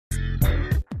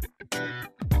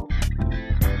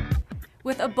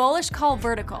With a bullish call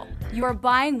vertical, you are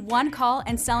buying one call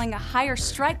and selling a higher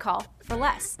strike call for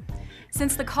less.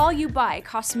 Since the call you buy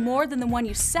costs more than the one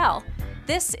you sell,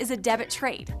 this is a debit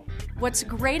trade. What's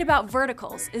great about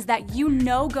verticals is that you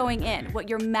know going in what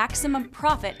your maximum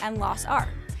profit and loss are.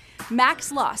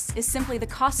 Max loss is simply the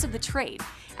cost of the trade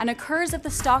and occurs if the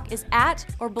stock is at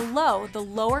or below the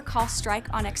lower call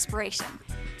strike on expiration.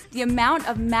 The amount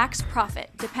of max profit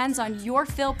depends on your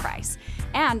fill price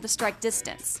and the strike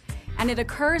distance, and it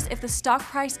occurs if the stock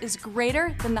price is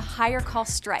greater than the higher call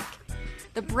strike.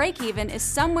 The break-even is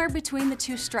somewhere between the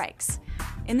two strikes.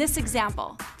 In this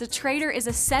example, the trader is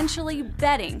essentially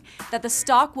betting that the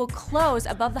stock will close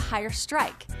above the higher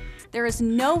strike. There is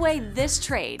no way this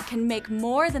trade can make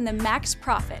more than the max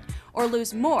profit or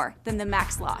lose more than the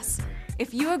max loss.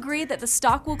 If you agree that the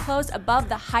stock will close above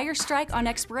the higher strike on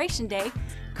expiration day,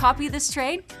 copy this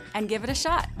trade and give it a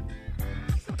shot.